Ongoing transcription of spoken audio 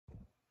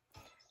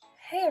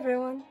Hey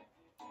everyone!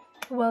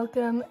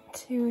 Welcome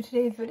to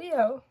today's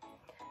video.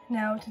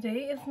 Now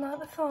today is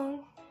not a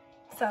song,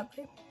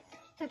 sadly,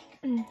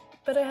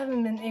 but I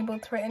haven't been able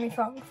to write any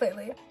songs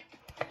lately,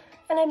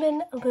 and I've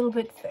been a little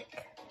bit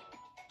sick.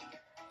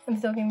 I'm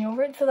still getting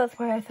over it, so that's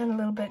why I sound a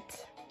little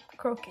bit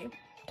croaky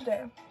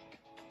today.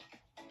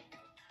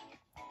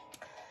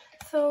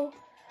 So,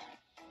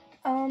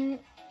 I'm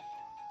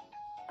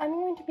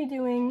going to be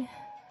doing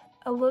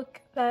a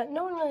look that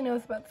no one really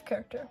knows about this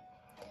character.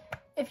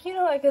 If you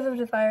know Echoes of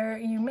Desire,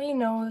 you may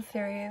know the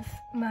series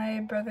My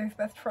Brother's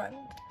Best Friend.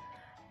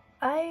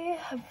 I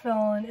have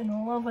fallen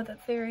in love with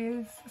that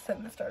series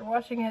since I started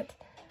watching it,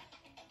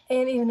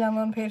 and even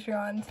download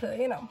Patreon to,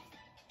 you know,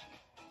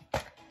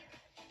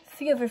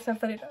 see other stuff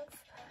that he does.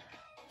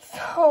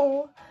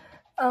 So,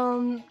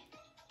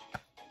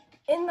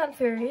 in that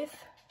series,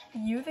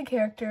 you, the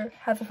character,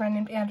 has a friend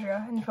named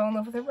Andrea, and you fall in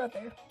love with her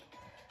brother.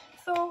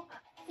 So,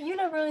 you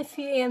never really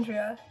see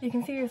Andrea. You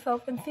can see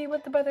yourself and see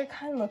what the brother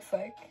kind of looks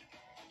like.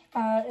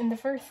 In the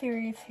first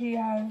series, he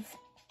has,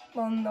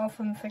 well, and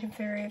also in the second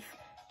series,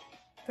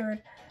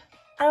 third,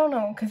 I don't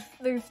know, because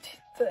there's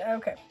two,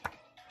 okay.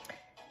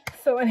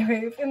 So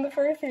anyways, in the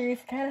first series,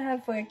 he kind of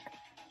has, like,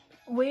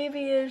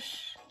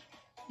 wavy-ish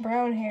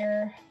brown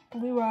hair,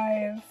 blue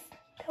eyes,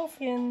 pale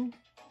skin,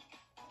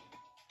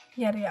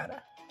 yada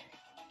yada.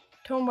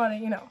 Tone body,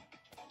 you know.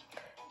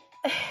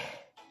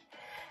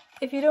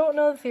 If you don't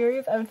know the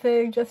series, I would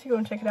say just go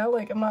and check it out.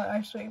 Like, I'm not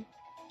actually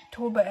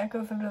told by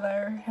Echoes of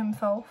Desire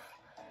himself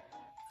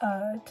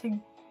to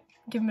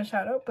give him a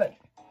shout out, but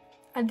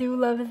I do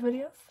love his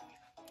videos.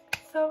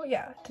 So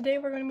yeah, today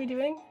we're going to be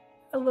doing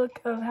a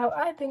look of how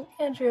I think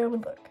Andrea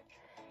would look.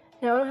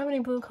 Now I don't have any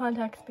blue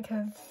contacts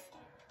because,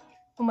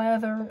 well, my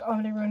eyes are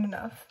already ruined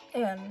enough,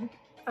 and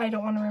I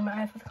don't want to ruin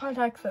my eyes with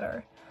contacts that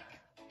are,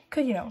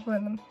 could, you know,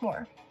 ruin them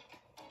more.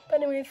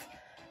 But anyways,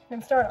 I'm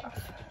going to start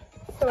off.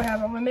 So I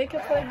have all my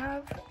makeup that I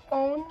have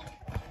on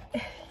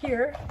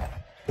here.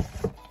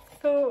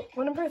 So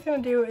what I'm first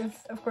going to do is,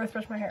 of course,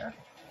 brush my hair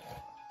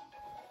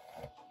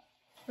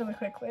really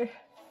quickly.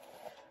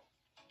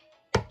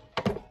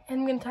 And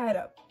I'm going to tie it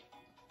up.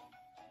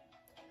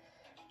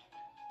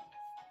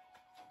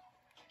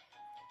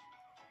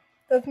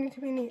 Doesn't need to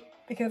be neat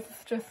because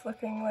it's just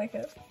looking like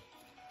it.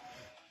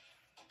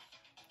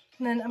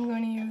 And then I'm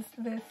going to use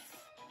this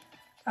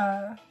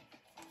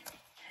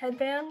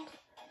headband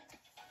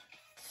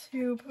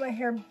to put my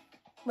hair,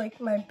 like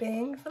my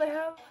bangs that I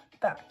have,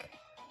 back.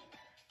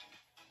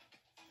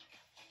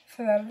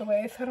 So out of the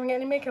way so I don't get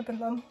any makeup in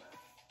them.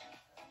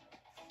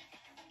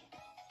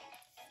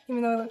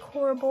 Even though I look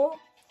horrible,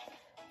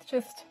 it's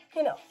just,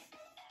 you know,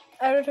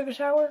 I already took a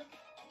shower,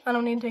 I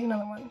don't need to take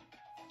another one.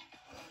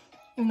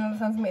 Even though that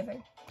sounds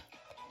amazing.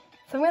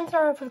 So I'm going to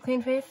start off with a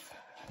clean face.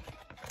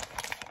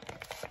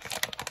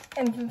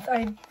 And since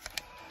I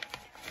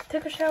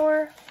took a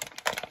shower,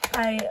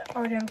 I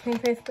already have a clean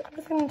face, but I'm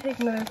just going to take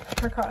another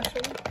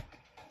precaution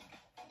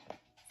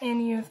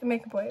and use a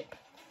makeup wipe.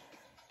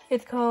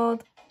 It's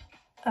called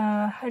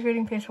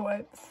Hydrating Facial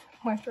Wipes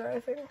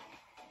Moisturizer.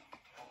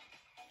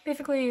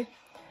 Basically,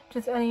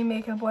 just any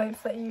makeup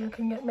wipes that you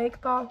can get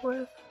makeup off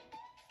with.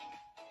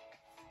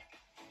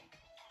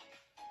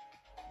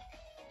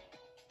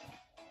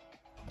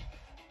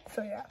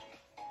 So yeah.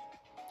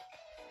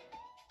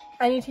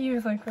 I need to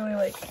use like really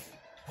like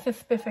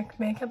specific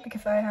makeup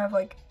because I have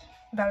like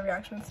bad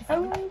reactions.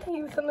 I'm going to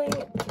use something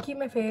to keep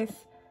my face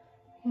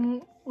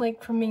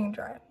like from being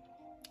dry.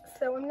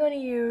 So I'm going to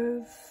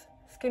use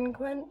Skin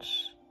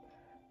Quench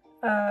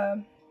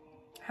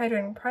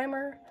Hydrating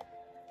Primer,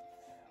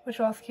 which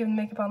will also keep the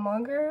makeup on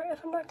longer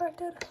if I'm not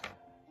corrected.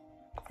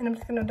 And I'm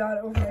just going to dot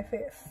it over my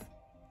face.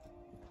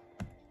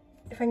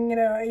 If I can get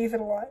it out, I use it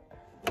a lot.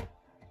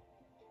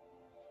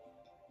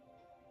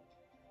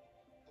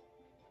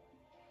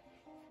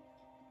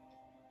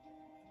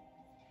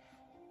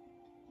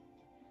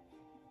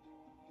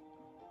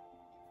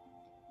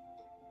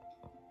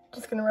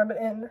 Just gonna rub it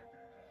in,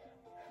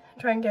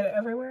 try and get it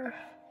everywhere.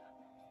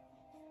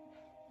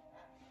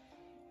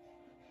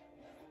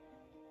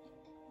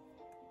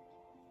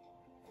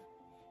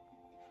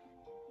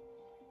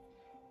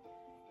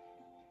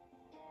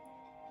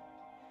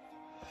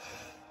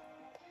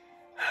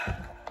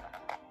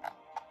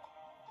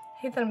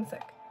 Hate that I'm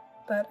sick,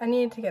 but I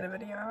need to get a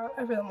video out.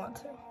 I really want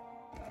to.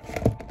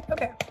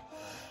 Okay,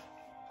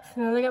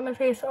 so now that I got my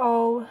face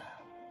all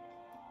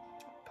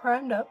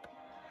primed up,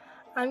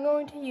 I'm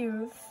going to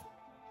use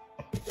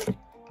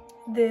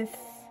this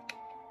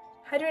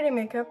hydrating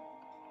makeup.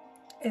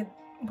 It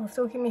will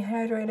still keep me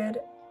hydrated,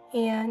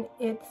 and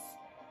it's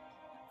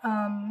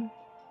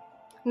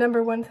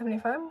number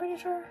 175, I'm pretty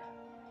sure.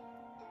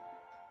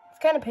 It's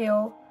kind of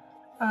pale.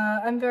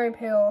 I'm very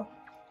pale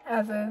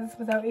as is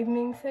without even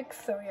being sick,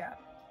 so yeah.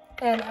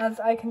 And as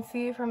I can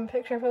see from a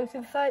picture I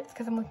posted to the side, it's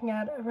because I'm looking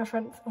at a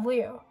reference of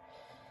Leo,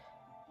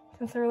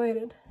 since they're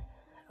related.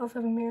 I also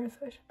have a mirror,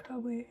 so I should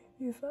probably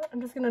use that.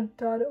 I'm just gonna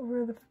dot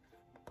over the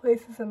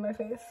places in my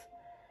face.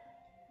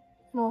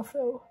 And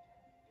also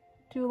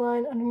do a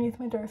line underneath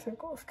my dark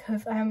circles,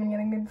 because I haven't been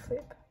getting good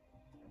sleep.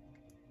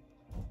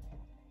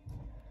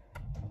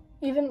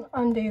 Even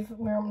on days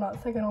where I'm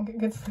not sick, I don't get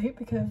good sleep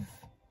because,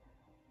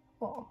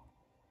 well,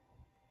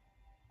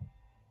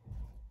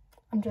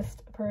 I'm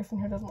just a person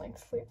who doesn't like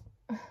to sleep.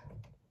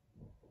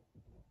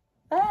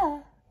 Ah!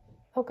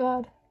 Oh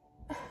god.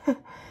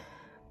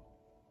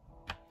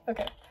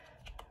 Okay.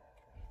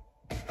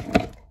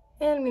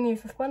 And I'm gonna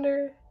use this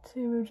blender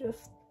to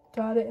just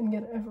dot it and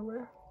get it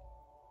everywhere.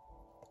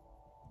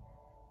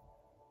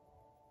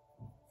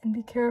 And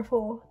be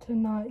careful to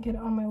not get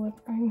it on my lip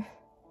ring.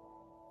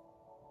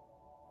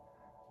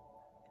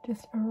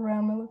 Just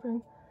around my lip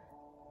ring.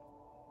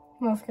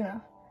 I'm also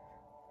gonna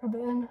rub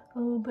it in a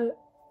little bit.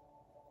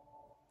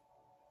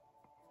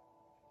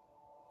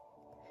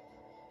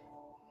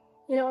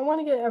 You know, I want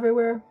to get it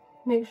everywhere.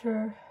 Make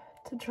sure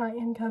to try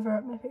and cover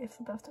up my face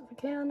the best as I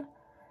can.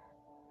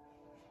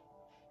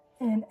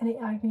 And any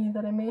acne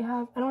that I may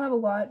have. I don't have a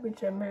lot,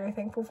 which I'm very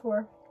thankful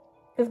for.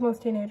 As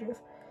most teenagers.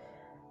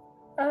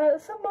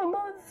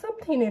 Some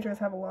teenagers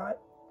have a lot.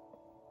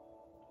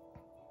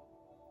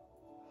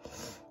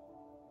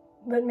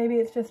 But maybe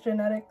it's just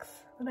genetics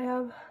that I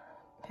have.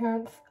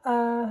 Parents.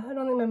 I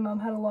don't think my mom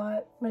had a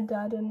lot. My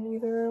dad didn't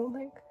either, I don't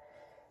think.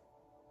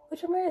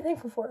 Which I'm very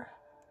thankful for.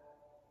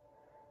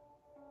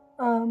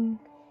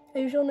 I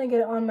usually only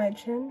get it on my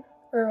chin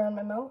or around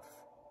my mouth.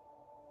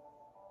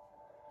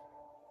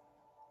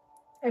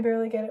 I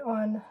barely get it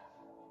on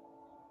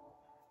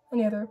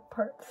any other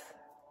parts.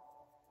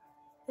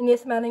 And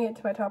yes, I'm adding it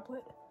to my top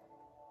lid.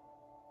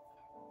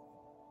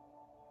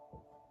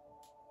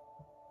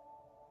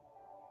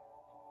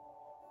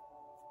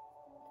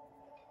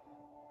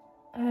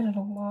 I added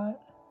a lot,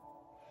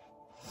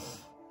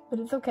 but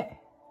it's okay.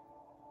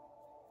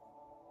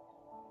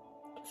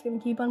 Just gonna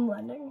keep on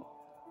blending.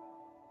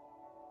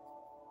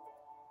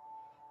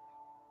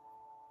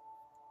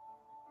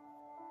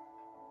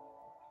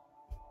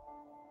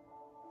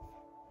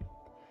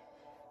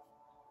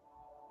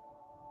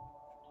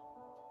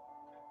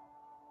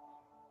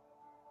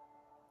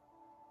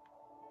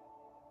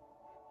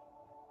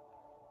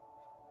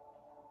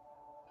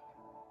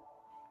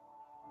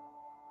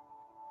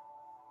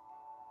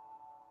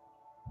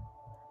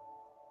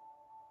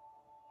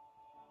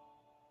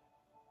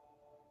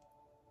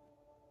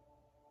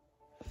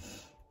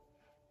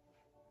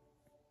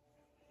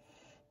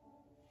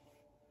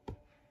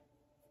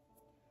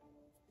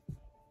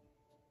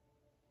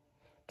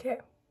 Okay,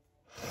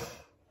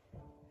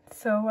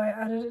 so I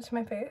added it to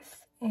my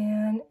face,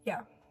 and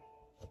yeah.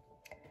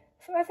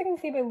 So as you can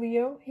see by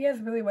Leo, he has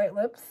really white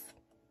lips,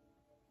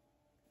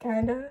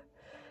 kinda.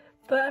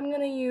 But I'm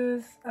gonna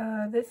use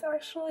this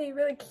actually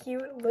really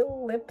cute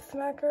little lip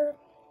smacker,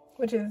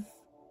 which is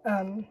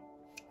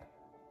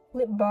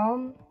lip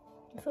balm.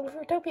 It's a little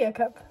Fruitopia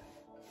cup.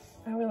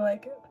 I really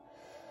like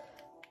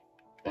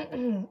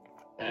it.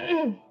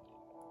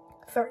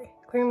 Sorry,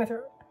 clearing my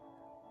throat.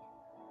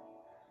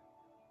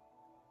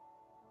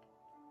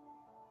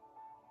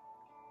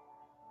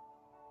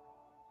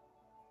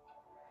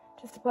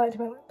 Just apply it to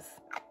my lips.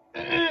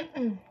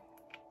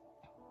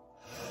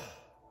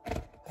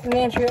 So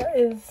Andrea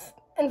is,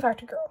 in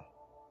fact, a girl.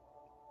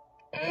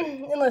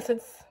 Unless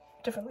it's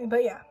differently,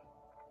 but yeah.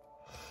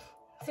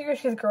 Figure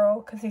she's a girl,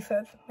 because he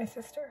said my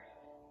sister.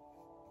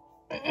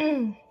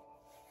 Anyways.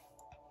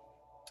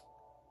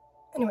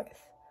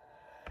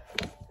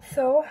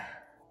 So,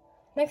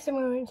 next I'm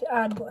going to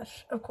add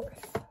blush, of course.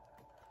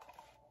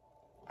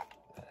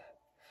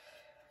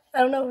 I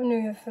don't know if I'm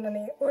doing this in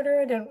any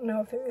order. I don't know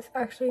if there is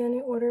actually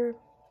any order.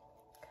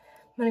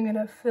 But I'm going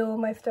to fill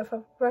my stuff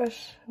up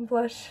with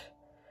blush,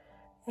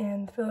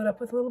 and fill it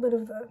up with a little bit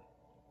of the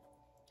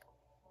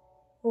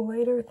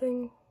lighter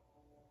thing.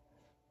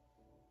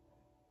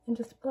 And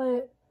just apply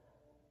it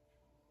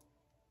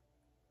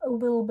a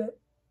little bit,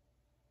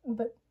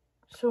 but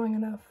showing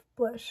enough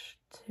blush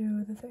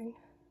to the thing.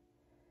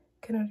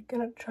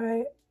 Gonna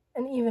try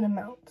an even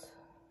amount.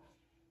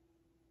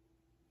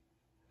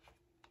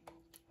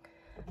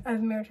 I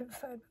have a mirror to the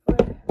side, by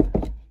the way.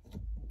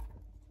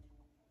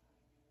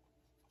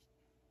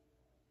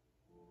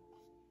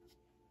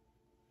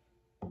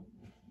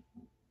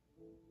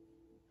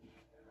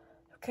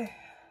 Okay.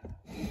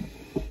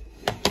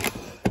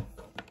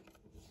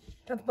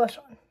 Got the blush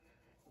on.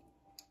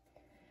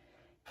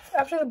 So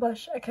after the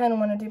blush, I kind of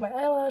want to do my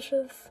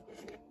eyelashes.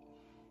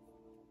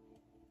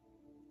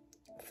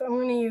 So I'm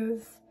going to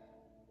use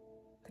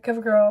the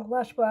CoverGirl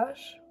Lash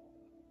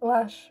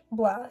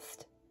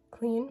Blast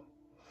Clean.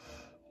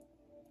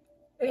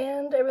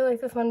 And I really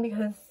like this one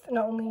because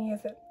not only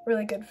is it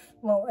really good,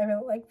 well, I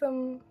really like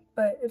them,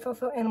 but it's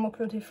also animal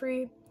cruelty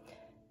free.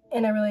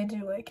 And I really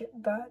do like it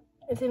that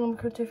it's animal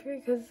cruelty free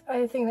because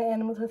I think that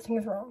animal testing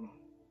is wrong.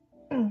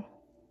 And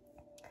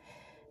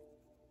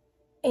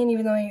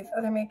even though I use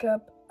other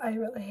makeup, I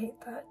really hate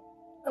that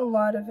a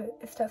lot of it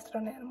is tested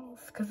on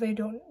animals because they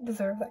don't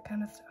deserve that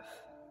kind of stuff.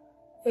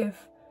 Yeah.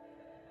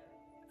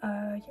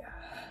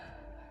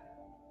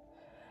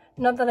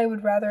 Not that I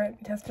would rather it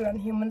be tested on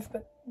humans,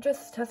 but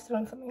just tested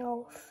on something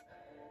else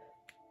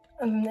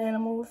other than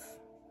animals.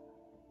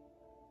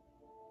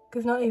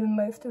 Because not even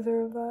mice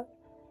deserve that.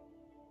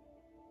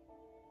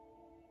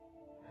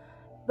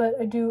 but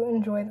I do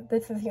enjoy that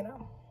this is, you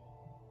know,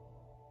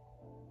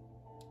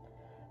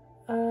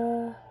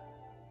 and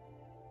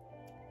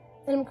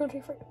I'm cruelty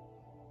free.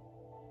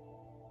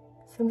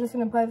 So I'm just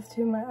going to apply this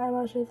to my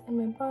eyelashes and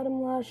my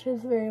bottom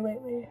lashes very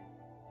lightly.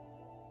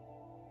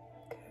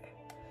 Okay.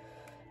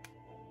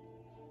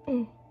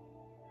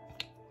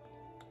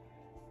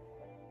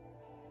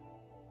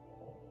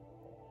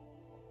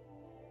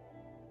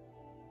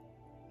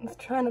 Let's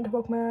try not to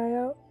poke my eye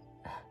out.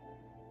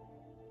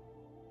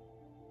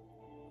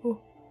 Ooh.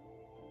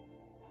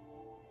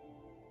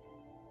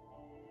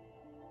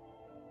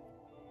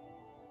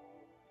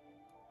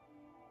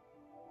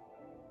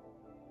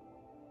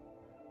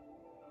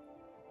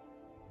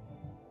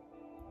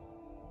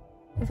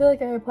 I feel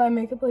like I apply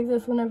makeup like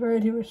this whenever I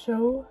do a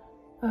show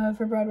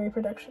for Broadway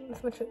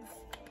productions, which is,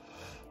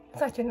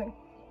 it's actually nice.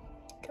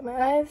 Got my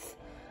eyes,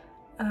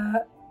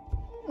 a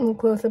little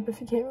close up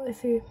if you can't really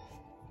see.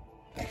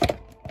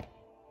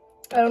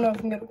 I don't know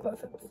if I'm good with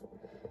close-ups.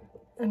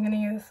 I'm gonna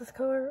use this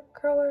color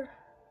curler.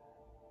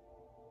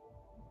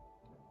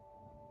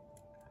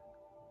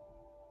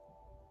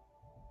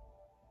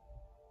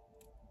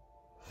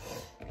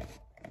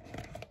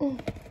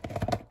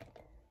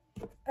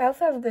 I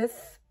also have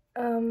this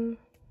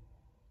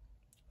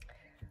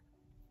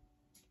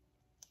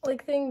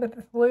like thing, but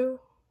it's blue,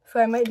 so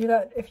I might do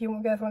that if you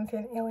guys want to see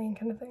an alien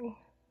kind of thing,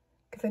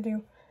 because I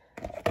do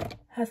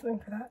have something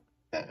for that.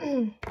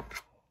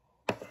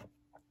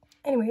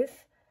 Anyways,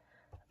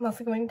 I'm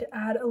also going to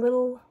add a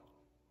little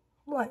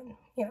line,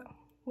 you know,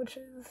 which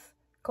is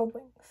called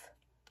wings.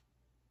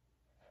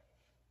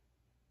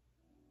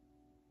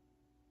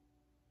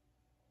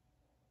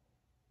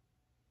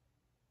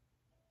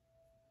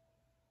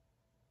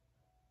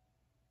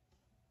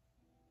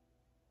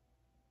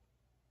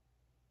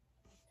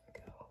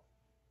 There we go.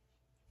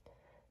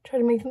 Try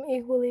to make them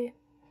equally.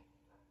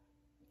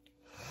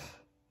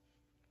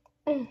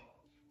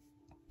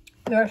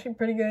 They're actually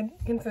pretty good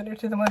considered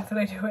to the ones that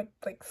I do at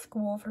like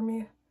school for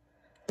me.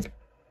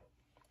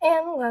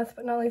 And last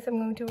but not least, I'm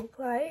going to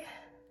apply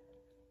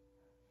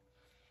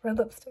red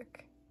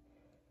lipstick.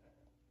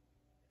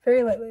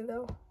 Very lightly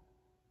though.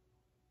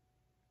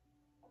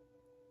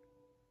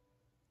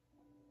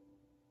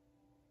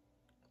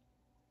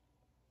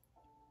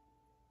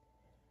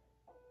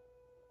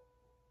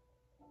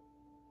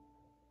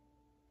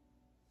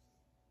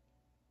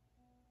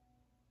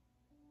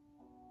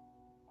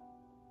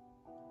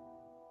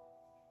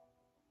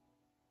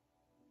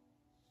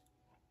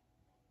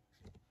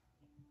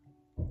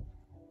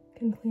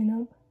 Can clean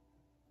up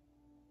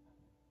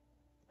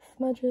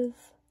smudges.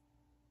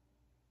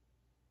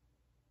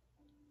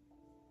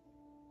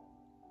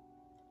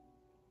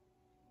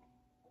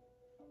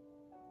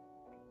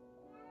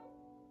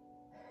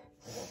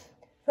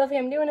 Sophie,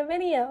 I'm doing a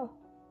video.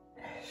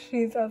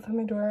 She's outside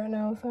my door right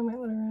now, so I might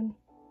let her in.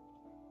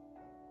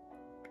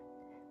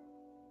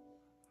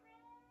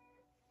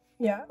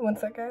 Yeah, one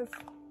sec, guys.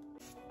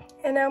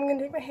 And now I'm gonna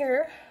take my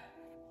hair,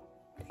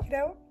 take it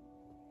out.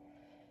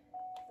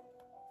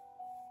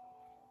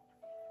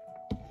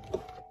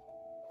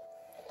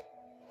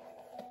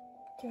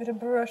 Give it a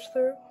brush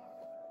through.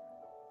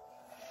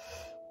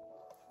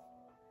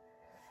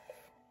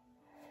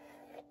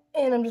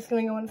 And I'm just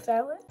gonna go and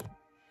style it.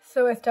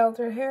 So I styled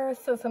her hair,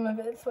 so some of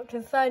it swept to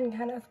the side and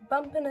kind of has a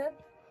bump in it.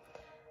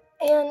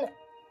 And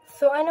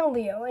so I know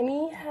Leo, and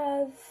he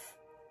has,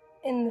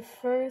 in the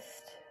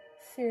first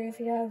series,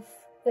 he has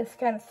this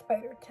kind of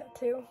spider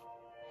tattoo.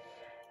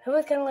 I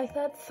always kind of like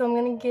that, so I'm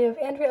gonna give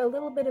Andrea a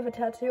little bit of a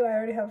tattoo. I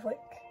already have like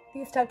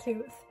these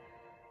tattoos.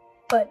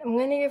 But I'm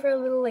gonna give her a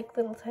little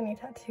tiny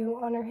tattoo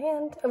on her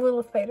hand, a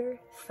little spider,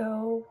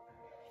 so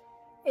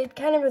it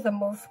kind of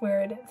resembles where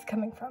it is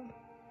coming from.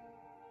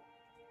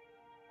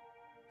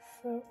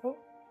 So,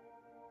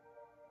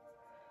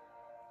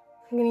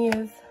 I'm gonna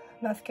use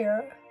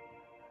mascara.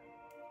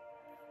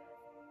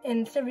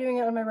 And instead of doing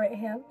it on my right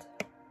hand,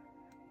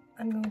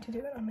 I'm going to do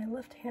it on my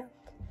left hand.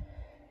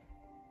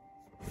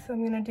 So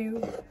I'm gonna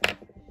do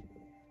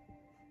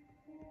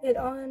it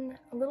on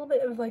a little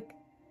bit of like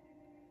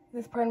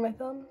this part of my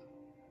thumb.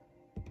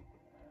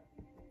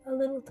 A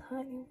little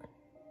tiny one.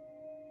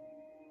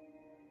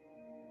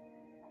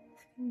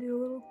 Just gonna do a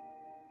little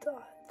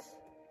dot.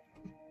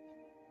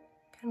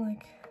 Kind of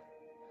like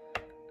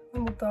a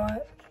little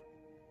dot.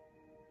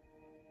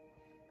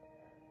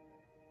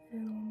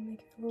 And I'll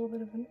make it a little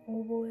bit of an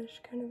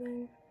ovalish kind of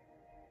thing.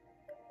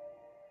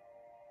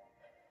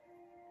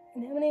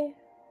 And how many?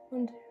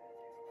 1, 2, 3.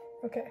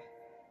 Okay.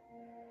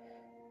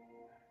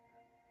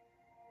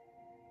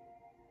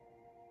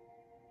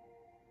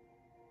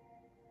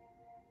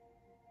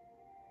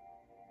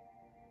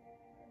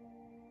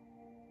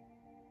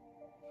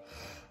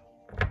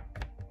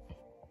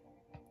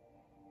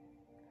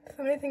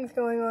 So many things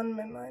going on in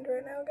my mind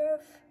right now,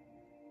 guys.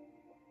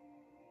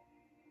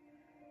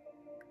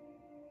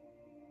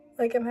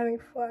 Like, I'm having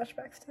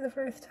flashbacks to the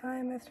first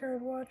time I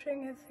started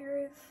watching his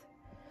series.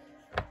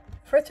 The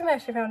first time I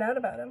actually found out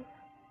about him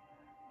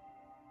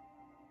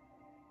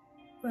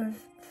was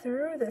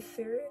through this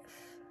series.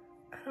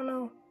 I don't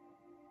know.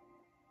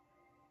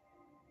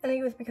 I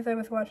think it was because I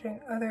was watching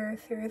other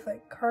series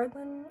like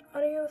Cardland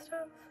audio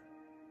stuff.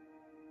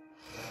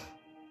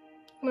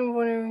 And I'm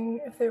wondering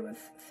if there was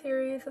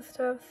series of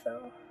stuff,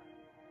 so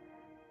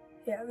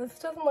yeah, this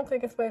doesn't look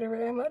like a spider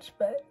very much,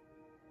 but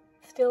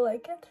still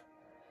like it.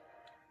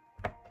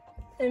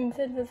 And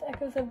since it's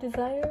Echoes of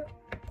Desire,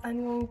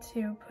 I'm going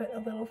to put a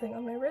little thing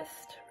on my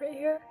wrist right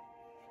here.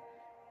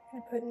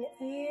 I'm going to put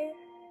an E.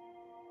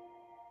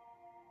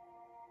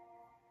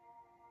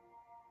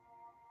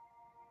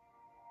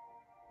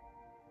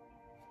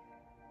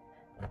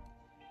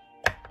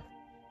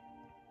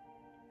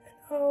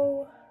 An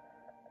O.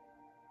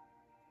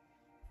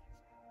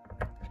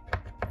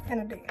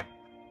 And a D.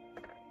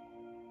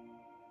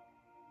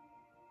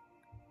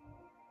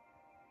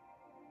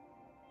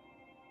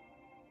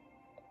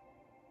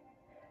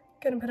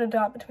 Gonna put a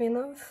dot between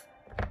those.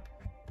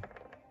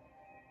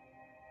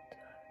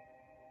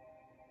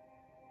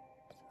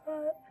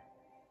 Dot.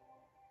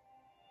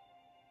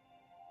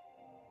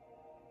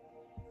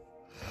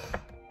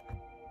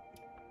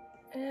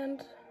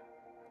 And a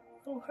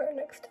little heart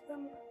next to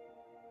them.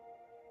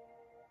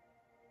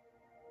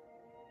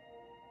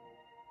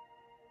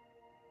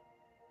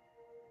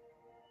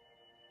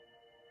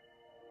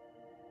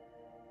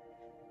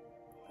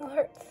 Little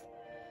hearts.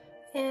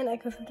 And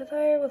Echoes of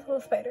Desire with a little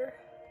spider.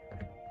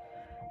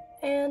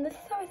 And this is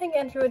how I think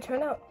Andrea would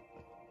turn out.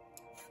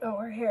 So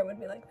her hair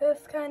would be like this,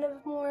 kind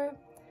of more,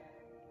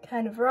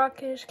 kind of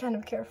rockish, kind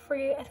of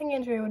carefree. I think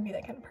Andrea would be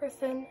that kind of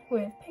person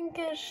with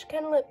pinkish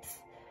kind of lips,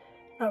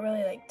 not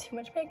really like too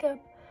much makeup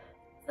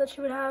that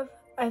she would have.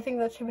 I think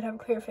that she would have a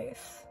clear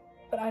face,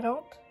 but I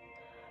don't.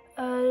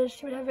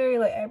 She would have very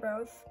light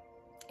eyebrows.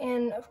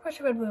 And of course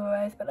she would have blue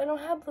eyes, but I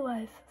don't have blue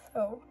eyes,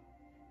 so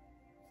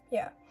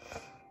yeah.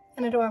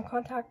 And I don't have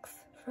contacts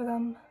for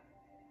them.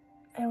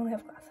 I only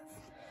have glasses.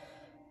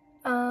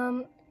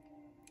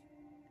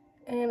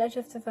 And I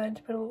just decided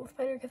to put a little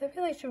spider because I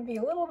feel like she would be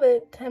a little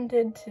bit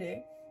tempted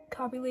to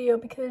copy Leo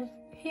because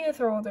he is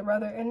her older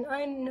brother, and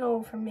I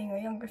know from being a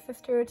younger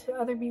sister to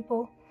other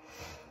people,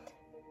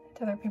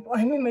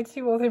 I mean my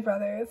two older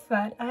brothers,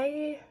 that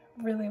I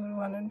really would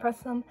want to impress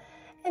them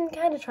and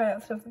kind of try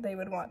out stuff that they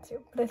would want to,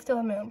 but I still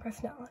have my own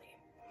personality.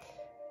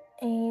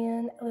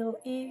 And a little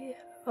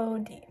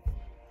E-O-D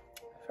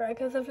for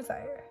Echoes of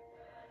Desire.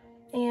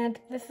 And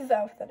this is the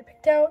outfit that I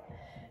picked out.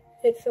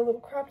 It's a little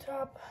crop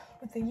top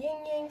with the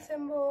yin-yang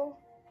symbol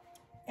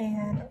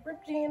and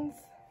ripped jeans.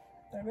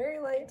 They're very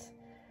light,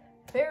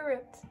 very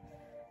ripped,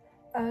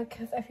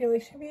 because I feel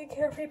like she'd be a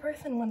carefree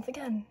person once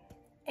again.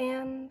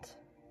 And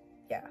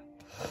yeah,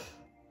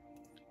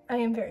 I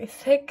am very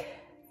sick,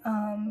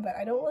 but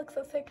I don't look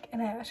so sick,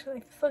 and I actually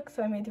like this look,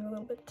 so I may do a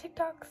little bit of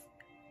TikToks.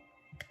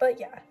 But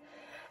yeah,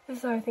 this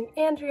is how I think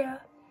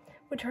Andrea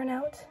would turn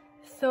out.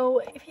 So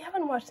if you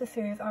haven't watched this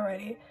series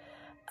already,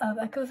 of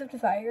Echoes of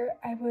Desire,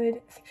 I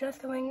would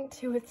suggest going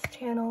to its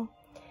channel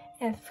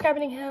and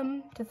subscribing to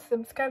him. Just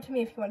subscribe to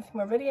me if you want to see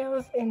more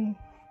videos and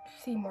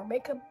see more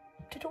makeup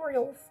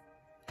tutorials.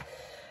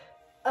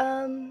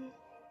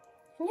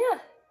 Yeah,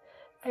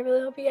 I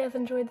really hope you guys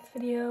enjoyed this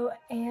video,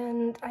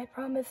 and I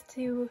promise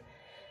to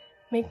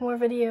make more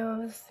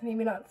videos,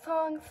 maybe not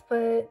songs,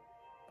 but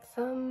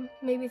some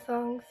maybe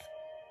songs.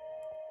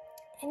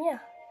 And yeah,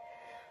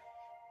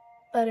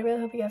 but I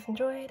really hope you guys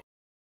enjoyed.